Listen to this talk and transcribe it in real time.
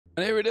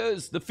And here it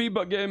is, the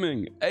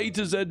FeedBackGaming A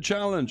to Z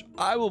challenge.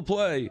 I will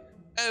play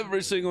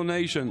every single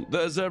nation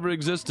that has ever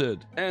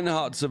existed in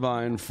Hearts of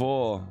Iron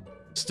 4.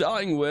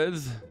 Starting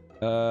with,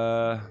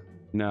 no,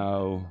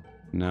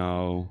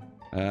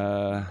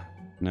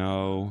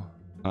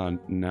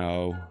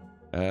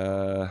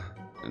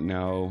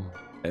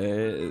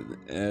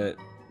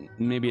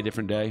 maybe a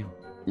different day.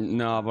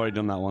 No, I've already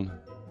done that one.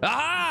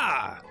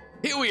 Aha!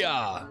 Here we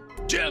are,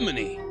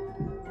 Germany.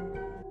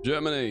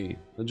 Germany,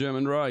 the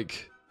German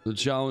Reich. The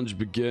challenge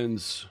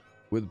begins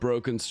with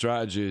broken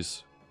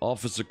strategies,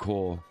 officer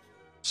corps,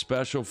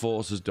 special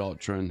forces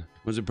doctrine.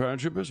 Was it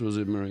paratroopers? Was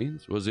it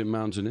marines? Was it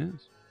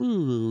mountaineers?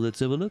 Ooh, let's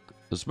have a look.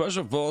 The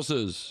special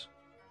forces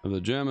of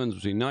the Germans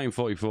between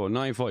 1944 and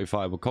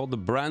 1945 were called the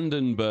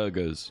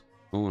Brandenburgers.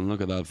 Oh, and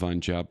look at that fine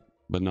chap,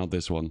 but not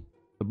this one.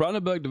 The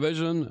Brandenburg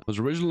Division was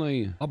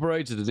originally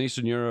operated in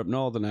Eastern Europe,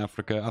 Northern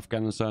Africa,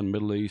 Afghanistan,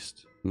 Middle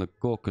East, and the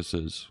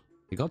Caucasus.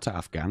 You got to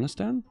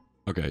Afghanistan?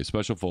 Okay,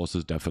 special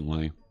forces,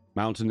 definitely.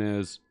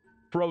 Mountaineers,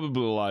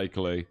 probably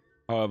likely.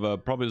 However,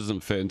 probably doesn't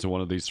fit into one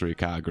of these three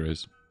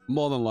categories.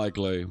 More than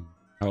likely.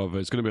 However,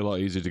 it's going to be a lot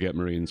easier to get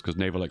Marines because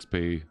naval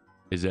XP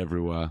is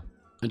everywhere.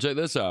 And check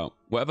this out.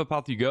 Whatever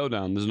path you go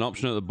down, there's an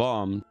option at the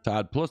bottom to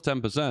add plus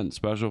 10%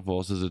 special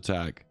forces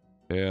attack.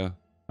 Here,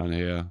 and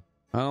here,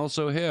 and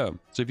also here.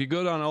 So if you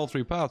go down all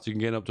three paths, you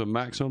can get up to a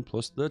maximum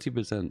plus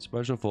 30%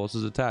 special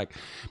forces attack.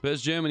 But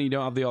as Germany, you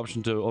don't have the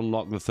option to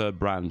unlock the third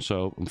branch,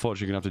 so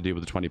unfortunately you're going to have to deal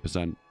with the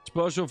 20%.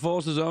 Special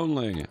forces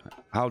only.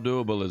 How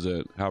doable is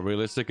it? How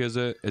realistic is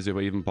it? Is it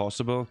even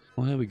possible?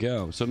 Well, here we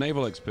go. So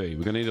naval XP,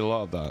 we're going to need a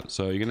lot of that.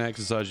 So you're going to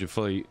exercise your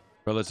fleet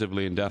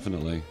relatively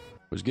indefinitely,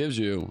 which gives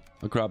you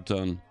a crap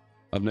ton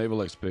of naval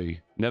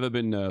XP. Never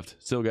been nerfed,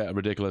 still get a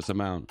ridiculous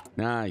amount.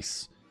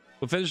 Nice.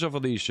 We'll finish off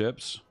with these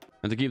ships.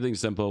 And to keep things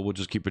simple, we'll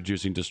just keep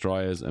producing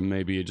destroyers and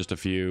maybe just a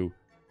few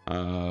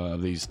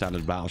of these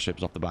standard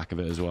battleships off the back of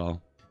it as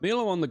well.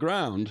 Meanwhile, on the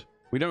ground,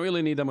 we don't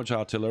really need that much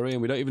artillery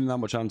and we don't even need that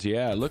much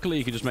anti-air. Luckily,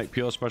 you can just make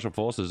pure special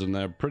forces and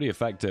they're pretty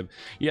effective.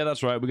 Yeah,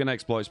 that's right. We're going to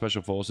exploit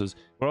special forces.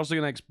 We're also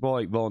going to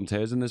exploit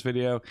volunteers in this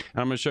video.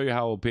 And I'm going to show you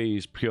how OP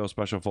pure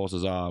special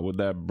forces are.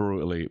 They're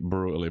brutally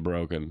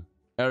broken.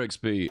 Air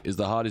XP is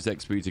the hardest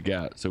XP to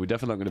get, so we're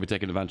definitely not going to be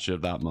taking advantage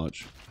of that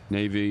much.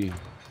 Navy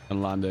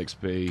and land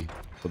XP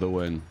for the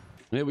win.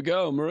 Here we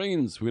go,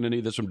 Marines. We're going to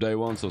need this from day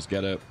one, so let's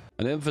get it.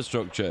 And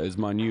infrastructure is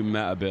my new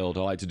meta build.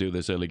 I like to do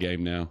this early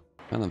game now.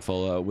 And then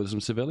follow up with some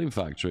civilian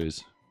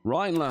factories.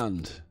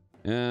 Rhineland.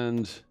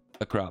 And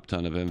a crap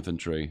ton of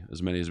infantry.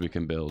 As many as we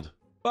can build.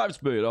 5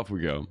 speed, off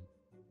we go.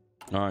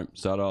 Alright,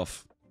 start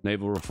off.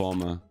 Naval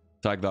Reformer.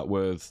 Tag that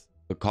with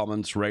the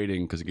Commons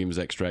raiding, because it gives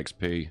us extra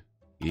XP.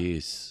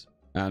 Yes.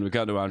 And we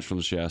can't do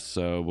Anschluss yet,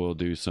 so we'll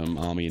do some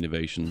army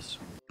innovations.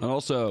 And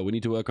also, we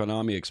need to work on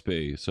army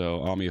XP,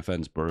 so army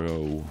offense,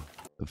 bro.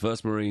 The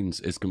first Marines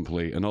is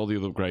complete, and all the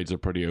other upgrades are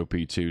pretty OP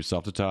too.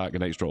 Soft attack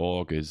and extra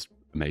org is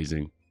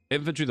amazing.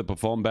 Infantry that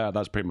perform better,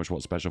 that's pretty much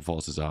what special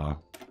forces are.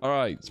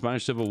 Alright,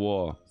 Spanish Civil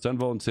War. Send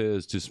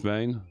volunteers to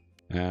Spain,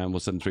 and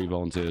we'll send 3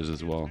 volunteers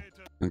as well.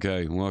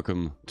 Okay,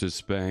 welcome to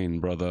Spain,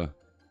 brother.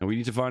 And we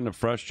need to find a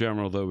fresh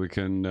general that we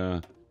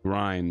can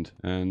grind.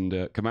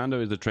 And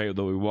Commando is the trait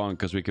that we want,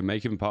 because we can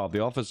make him part of the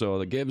officer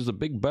that gives a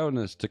big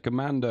bonus to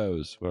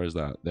Commandos. Where is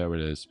that? There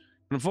it is.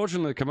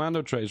 Unfortunately, the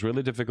commando trait is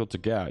really difficult to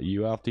get.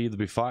 You have to either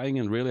be fighting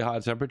in really high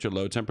temperature,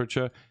 low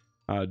temperature,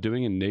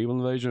 doing a naval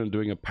invasion, and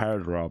doing a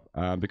paradrop.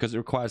 Because it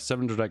requires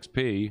 700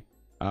 XP,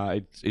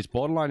 it's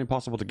borderline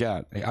impossible to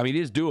get. I mean, it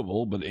is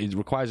doable, but it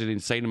requires an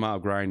insane amount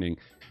of grinding.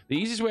 The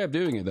easiest way of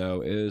doing it,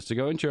 though, is to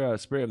go into your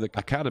Spirit of the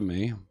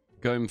Academy,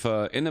 going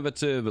for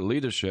innovative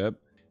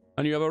leadership,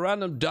 and you have a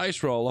random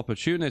dice roll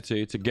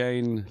opportunity to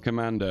gain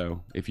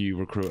commando, if you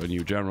recruit a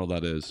new general,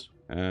 that is.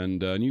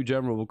 And a new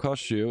general will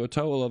cost you a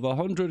total of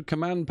 100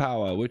 command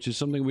power, which is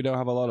something we don't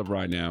have a lot of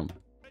right now.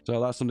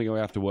 So that's something we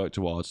have to work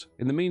towards.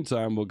 In the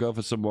meantime, we'll go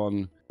for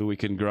someone who we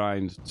can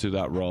grind to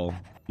that role.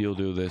 You'll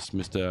do this,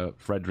 Mr.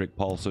 Frederick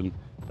Paulson.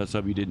 Let's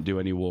hope you didn't do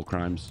any war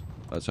crimes.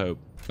 Let's hope.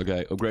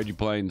 Okay, upgrade your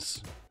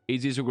planes.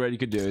 Easiest upgrade you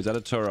could do is add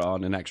a turret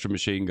on and extra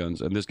machine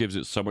guns, and this gives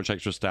it so much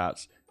extra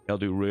stats. They'll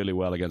do really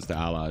well against the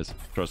allies.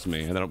 Trust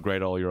me. And then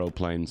upgrade all your old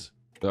planes.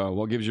 So,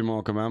 what gives you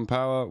more command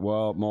power?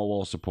 Well, more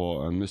wall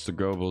support, and Mr.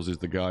 Goebbels is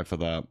the guy for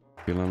that.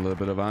 Feeling a little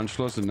bit of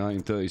Anschluss in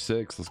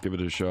 1936. Let's give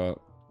it a shot.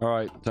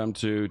 Alright, time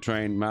to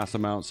train mass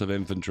amounts of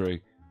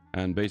infantry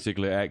and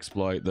basically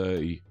exploit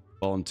the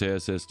volunteer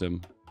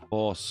system.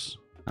 Horse.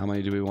 How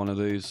many do we want of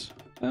these?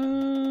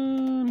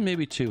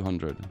 Maybe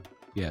 200.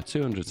 Yeah,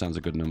 200 sounds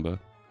a good number.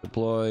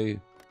 Deploy.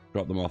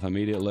 Drop them off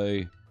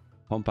immediately.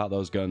 Pump out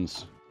those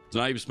guns. So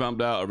now you've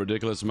spammed out a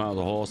ridiculous amount of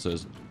the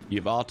horses.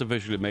 You've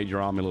artificially made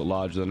your army look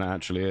larger than it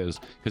actually is.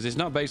 Because it's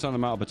not based on the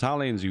amount of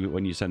battalions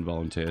when you send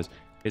volunteers.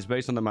 It's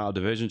based on the amount of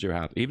divisions you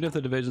have. Even if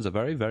the divisions are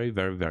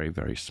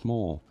very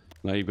small.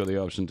 Now you've got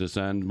the option to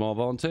send more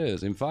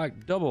volunteers. In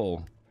fact,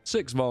 double.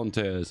 6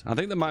 volunteers. I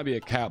think there might be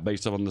a cap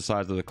based on the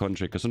size of the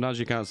country. Because sometimes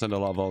you can't send a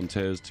lot of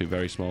volunteers to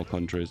very small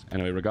countries.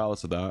 Anyway,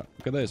 regardless of that,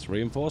 look at this.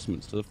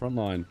 Reinforcements to the front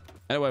line.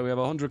 Anyway, we have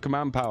 100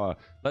 command power.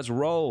 Let's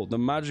roll the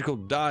magical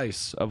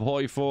dice of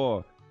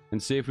Hoi4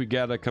 and see if we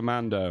get a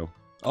commando.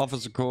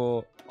 Officer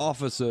Corps,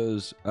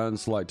 officers, and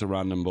select a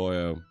random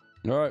boyo.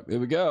 All right, here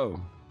we go.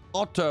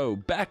 Otto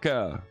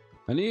Becker.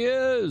 And he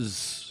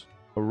is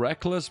a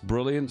reckless,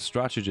 brilliant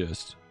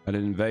strategist, an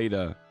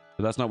invader.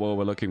 But that's not what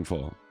we're looking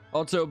for.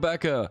 Otto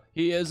Becker,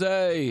 he is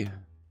a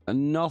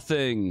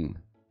nothing.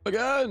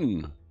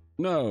 Again.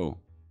 No.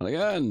 And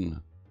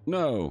again.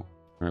 No. All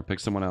right,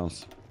 pick someone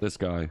else. This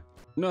guy.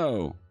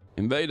 No.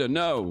 Invader,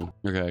 no.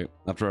 Okay,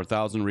 after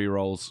 1,000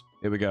 rerolls,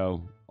 here we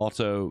go.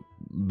 Otto,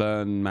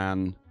 burn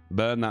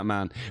that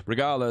man.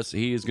 Regardless,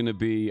 he is going to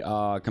be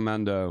our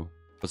commando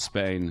for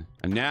Spain.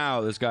 And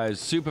now this guy is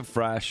super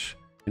fresh,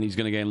 and he's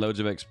going to gain loads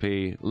of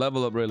XP,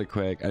 level up really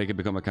quick, and he can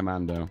become a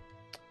commando.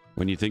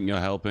 When you think you're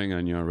helping,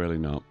 and you're really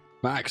not.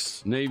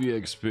 Max Navy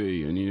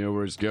XP, and you know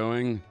where it's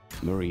going?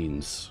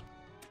 Marines.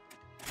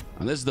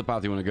 And this is the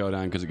path you want to go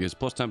down, because it gives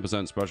plus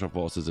 10% Special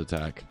Forces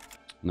attack.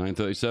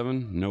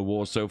 937, no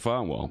wars so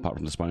far, well, apart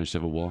from the Spanish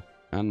Civil War,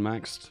 and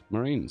maxed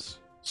Marines.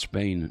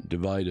 Spain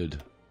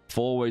divided.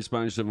 4-way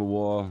Spanish Civil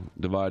War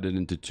divided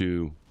into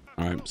 2.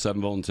 All right,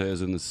 7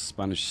 volunteers in the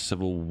Spanish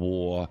Civil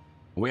War.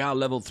 We are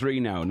level 3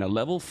 now. Now,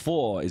 level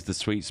 4 is the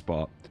sweet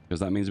spot,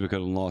 because that means we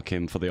can unlock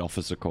him for the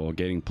Officer Corps,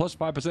 gaining plus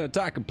 5%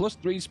 attack and plus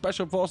 3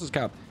 Special Forces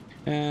cap.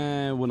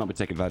 And we'll not be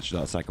taking advantage of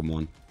that second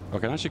one. I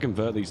can actually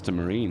convert these to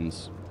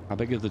Marines. How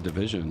big is the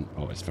division?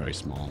 Oh, it's very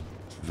small.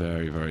 It's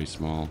very, very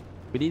small.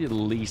 We need at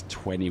least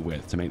 20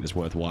 width to make this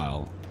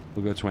worthwhile.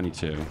 We'll go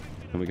 22.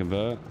 Can we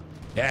convert?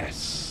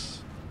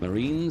 Yes!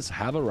 Marines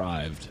have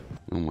arrived.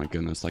 Oh my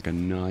goodness, like a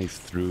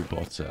knife through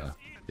butter.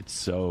 It's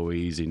so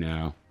easy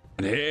now.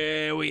 And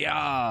here we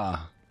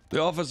are!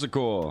 The Officer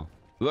Corps.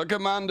 The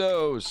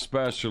Commando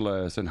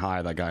Specialist. And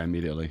hire that guy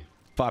immediately.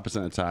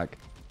 5% attack.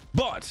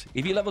 But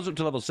if he levels up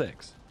to level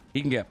 6,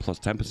 he can get plus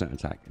 10%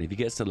 attack. And if he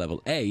gets to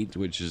level 8,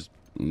 which is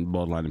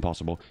borderline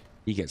impossible,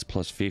 he gets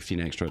plus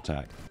 15 extra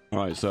attack.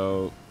 Alright,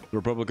 so the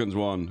Republicans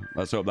won.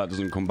 Let's hope that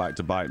doesn't come back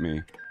to bite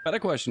me. Better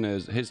question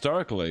is,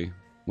 historically,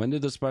 when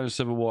did the Spanish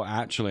Civil War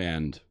actually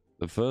end?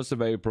 The 1st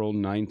of April,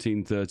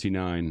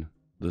 1939.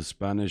 The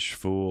Spanish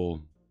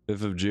Fool.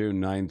 5th of June,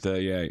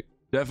 938.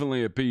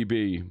 Definitely a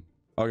PB.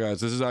 Oh,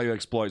 guys, this is how you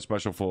exploit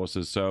Special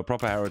Forces. So,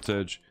 proper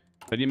heritage.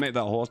 Then you make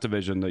that horse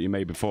division that you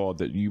made before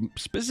that you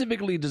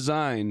specifically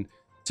designed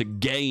to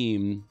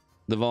game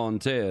the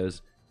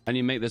volunteers. And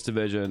you make this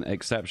division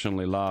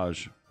exceptionally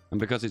large. And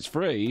because it's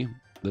free,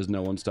 there's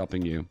no one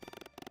stopping you.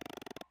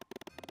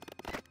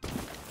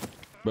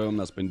 Boom,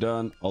 that's been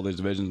done. All these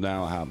divisions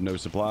now have no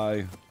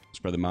supply.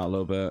 Spread them out a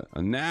little bit.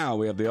 And now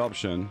we have the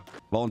option.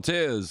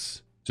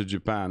 Volunteers to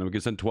Japan. And we can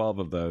send 12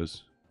 of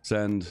those.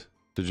 Send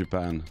to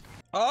Japan.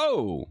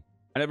 Oh!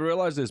 I never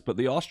realized this, but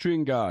the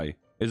Austrian guy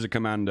is a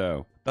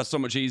commando. That's so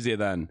much easier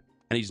then.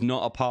 And he's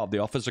not a part of the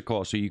Officer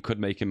Corps, so you could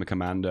make him a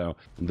commando.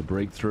 And the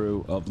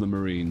breakthrough of the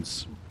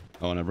Marines.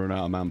 Oh, and I've run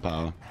out of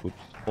manpower. Oops.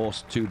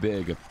 Force too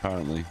big,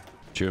 apparently.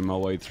 Chewing my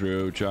way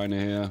through China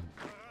here.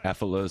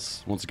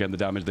 Effortless. Once again, the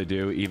damage they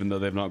do, even though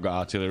they've not got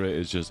artillery,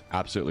 is just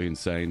absolutely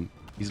insane.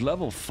 He's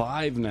level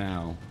 5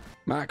 now.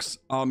 Max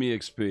Army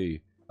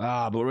XP.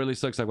 Ah, but what really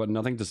sucks, I've got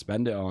nothing to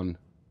spend it on.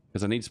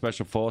 Because I need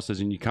Special Forces,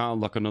 and you can't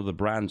unlock another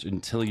branch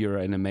until you're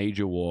in a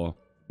major war.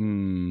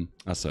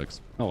 That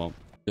sucks. Oh well.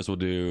 Guess we'll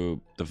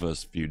do the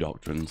first few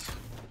doctrines.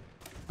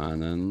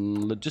 And then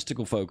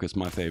logistical focus,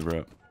 my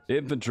favorite.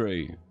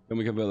 Infantry. Can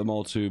we convert them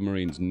all to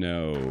Marines?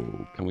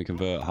 No. Can we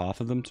convert half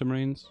of them to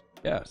Marines?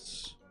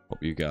 Yes.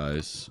 Hope you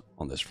guys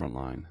on this front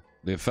line.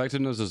 The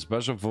effectiveness of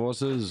Special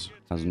Forces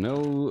has no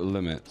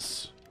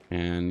limits.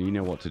 And you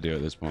know what to do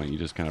at this point. You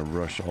just kind of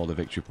rush all the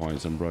victory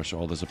points and rush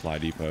all the supply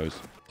depots.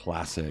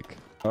 Classic.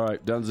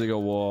 Alright, Danziger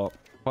War.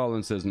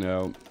 Poland says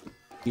no.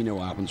 You know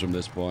what happens from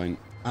this point.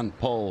 And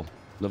pull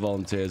the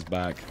volunteers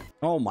back.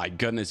 Oh my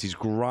goodness, he's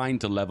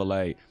grind to level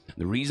 8.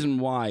 The reason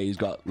why he's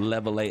got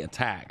level 8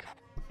 attack,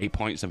 8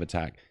 points of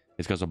attack,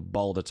 is because of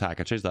bold attack.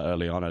 I changed that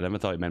early on. I never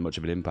thought it meant much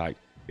of an impact.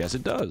 Yes,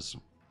 it does.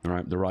 All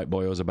right, the right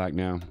boyos are back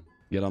now.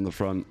 Get on the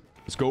front.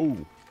 Let's go.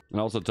 And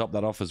also top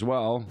that off as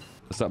well.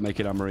 Let's start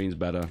making our Marines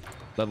better.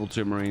 Level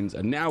 2 Marines.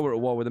 And now we're at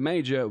war with a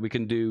major. We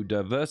can do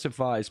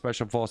diversify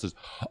Special Forces.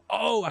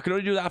 Oh, I can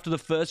only do that after the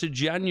 1st of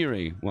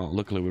January. Well,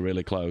 luckily we're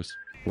really close.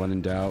 When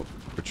in doubt,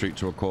 retreat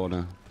to a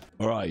corner.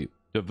 All right,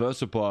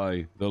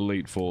 diversify the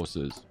elite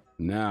forces.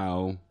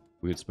 Now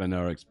we could spend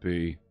our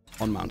XP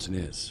on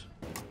Mountaineers.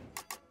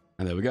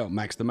 And there we go.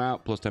 Max them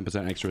out. Plus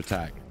 10% extra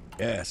attack.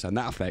 Yes, and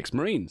that affects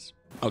Marines.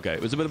 Okay,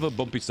 it was a bit of a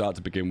bumpy start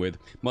to begin with.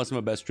 Most of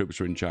my best troops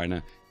were in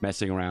China,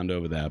 messing around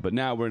over there. But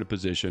now we're in a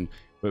position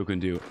where we can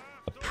do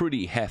a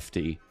pretty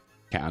hefty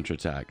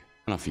counterattack.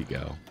 And off you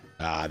go.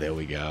 Ah, there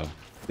we go.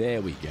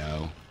 There we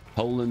go.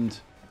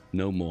 Poland,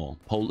 no more.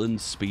 Poland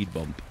speed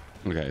bump.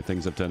 Okay,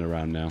 things have turned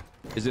around now.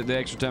 Is it the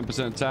extra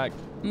 10% attack?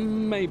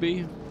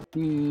 Maybe.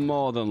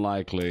 More than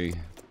likely.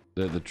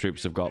 The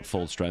troops have got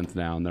full strength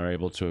now, and they're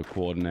able to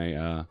coordinate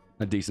a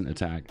decent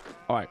attack.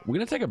 All right, we're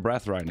going to take a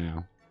breath right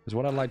now. Because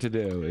what I'd like to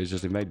do is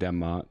just invade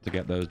Denmark to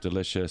get those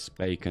delicious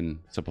bacon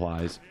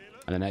supplies.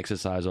 and then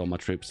exercise all my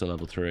troops to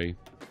level 3.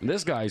 And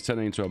this guy is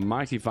turning into a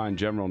mighty fine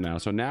general now.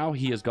 So now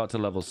he has got to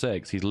level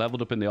 6. He's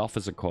leveled up in the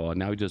officer corps.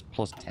 Now he does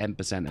plus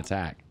 10%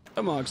 attack.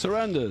 Denmark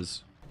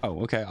surrenders.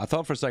 Oh, okay. I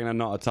thought for a second I'd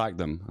not attacked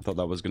them. I thought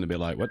that was going to be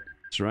like, what?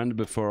 Surrendered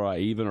before I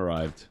even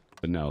arrived.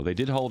 But no, they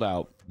did hold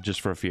out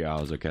just for a few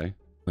hours, okay?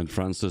 When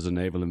France does a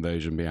naval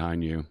invasion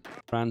behind you.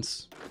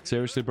 France?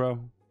 Seriously, bro?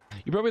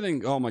 You probably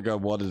think, oh my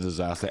god, what a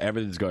disaster.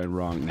 Everything's going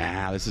wrong.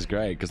 Nah, this is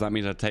great, because that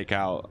means I take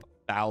out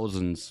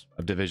thousands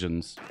of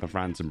divisions of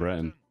France and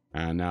Britain.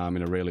 And now I'm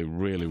in a really,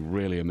 really,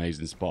 really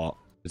amazing spot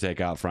to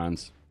take out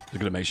France. Just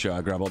gonna make sure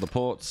I grab all the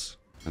ports.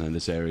 And then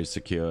this area is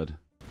secured.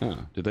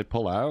 Oh, did they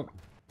pull out?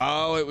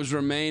 Oh, it was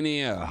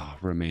Romania. Oh,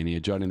 Romania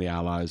joining the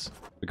Allies.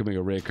 Becoming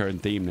a recurring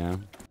theme now.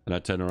 And I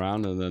turn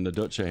around and then the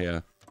Dutch are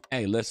here.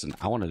 Hey, listen,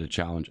 I wanted a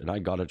challenge and I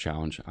got a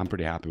challenge. I'm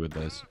pretty happy with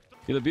this.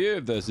 Yeah, the beauty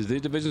of this is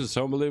these divisions are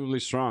so unbelievably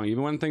strong.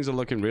 Even when things are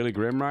looking really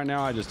grim right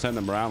now, I just turn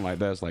them around like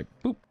this, like,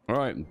 boop. All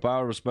right,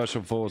 power of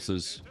special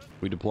forces.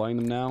 We deploying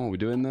them now? Are we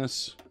doing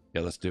this?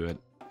 Yeah, let's do it.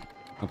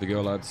 Off we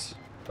go, lads.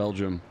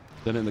 Belgium.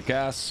 Then in the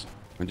gas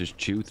and just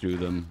chew through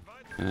them.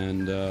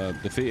 And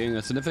defeating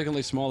a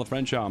significantly smaller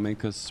French army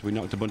because we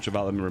knocked a bunch of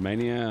them in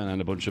Romania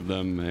and a bunch of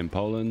them in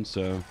Poland.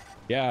 So,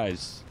 yeah,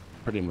 it's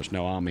pretty much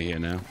no army here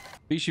now.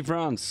 Vichy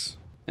France.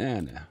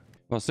 And,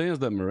 well, seeing as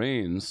they're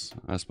Marines,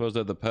 I suppose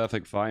they're the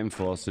perfect fighting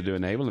force to do a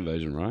naval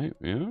invasion, right?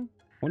 Yeah?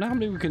 Wonder how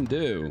many we can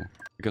do.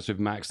 Because we've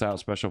maxed out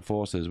special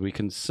forces. We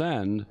can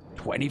send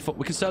 24.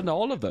 We can send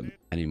all of them.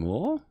 Any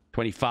more?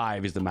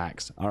 25 is the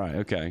max. All right,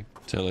 okay.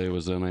 Tilly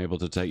was unable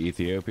to take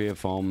Ethiopia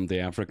from the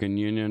African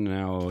Union.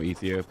 Now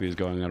Ethiopia is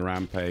going on a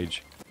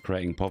rampage,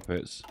 creating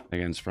puppets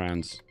against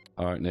France.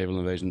 All right, naval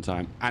invasion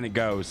time. And it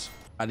goes.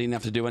 I didn't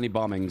have to do any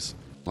bombings.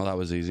 Well, that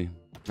was easy.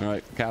 All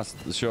right,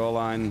 cast the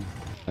shoreline.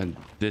 And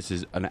this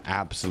is an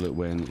absolute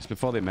win. It's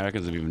before the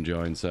Americans have even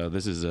joined, so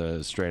this is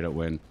a straight up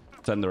win.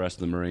 Send the rest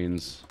of the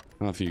Marines.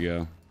 Off you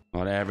go.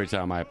 Well, every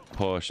time I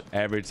push,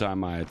 every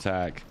time I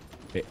attack,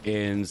 it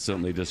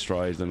instantly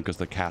destroys them because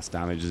the cast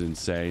damage is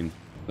insane.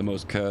 The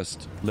most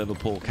cursed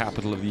Liverpool,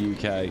 capital of the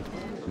UK.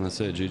 And that's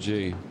it,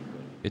 GG.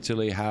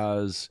 Italy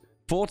has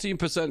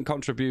 14%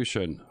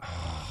 contribution.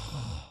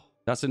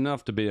 That's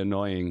enough to be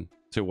annoying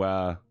to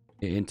where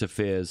it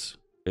interferes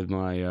with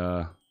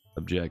my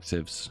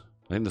objectives.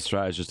 I think the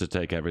strategy is to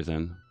take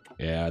everything.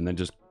 Yeah, and then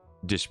just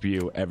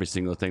dispute every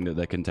single thing that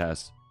they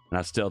contest. And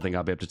I still think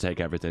I'll be able to take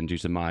everything due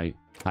to my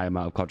high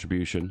amount of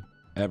contribution.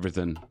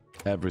 Everything.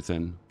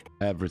 Everything.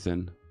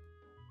 Everything.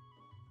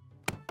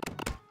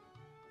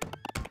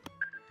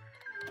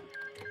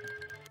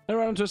 There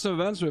are interesting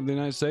events with the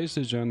United States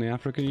to join the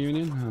African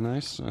Union. Oh,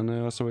 nice. And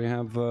also we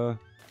have the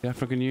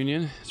African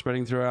Union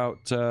spreading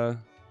throughout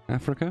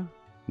Africa.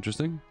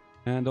 Interesting.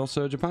 And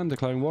also Japan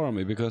declaring war on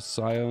me because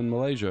I own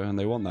Malaysia and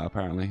they want that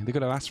apparently. They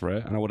could have asked for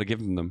it and I would have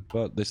given them,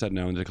 but they said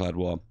no and declared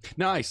war.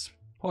 Nice!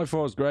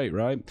 Hoi4 is great,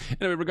 right?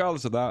 Anyway,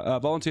 regardless of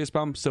that, volunteer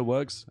spam still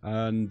works,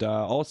 and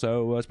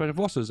also special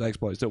forces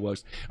exploit still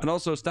works, and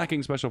also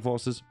stacking special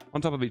forces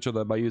on top of each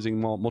other by using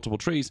multiple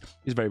trees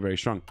is very, very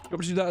strong. You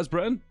want to do that as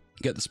Britain?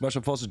 Get the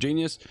special forces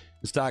genius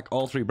and stack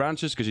all 3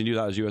 branches because you do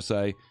that as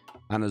USA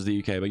and as the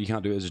UK, but you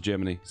can't do it as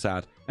Germany.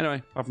 Sad.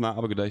 Anyway, apart from that,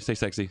 have a good day. Stay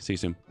sexy. See you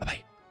soon. Bye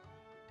bye.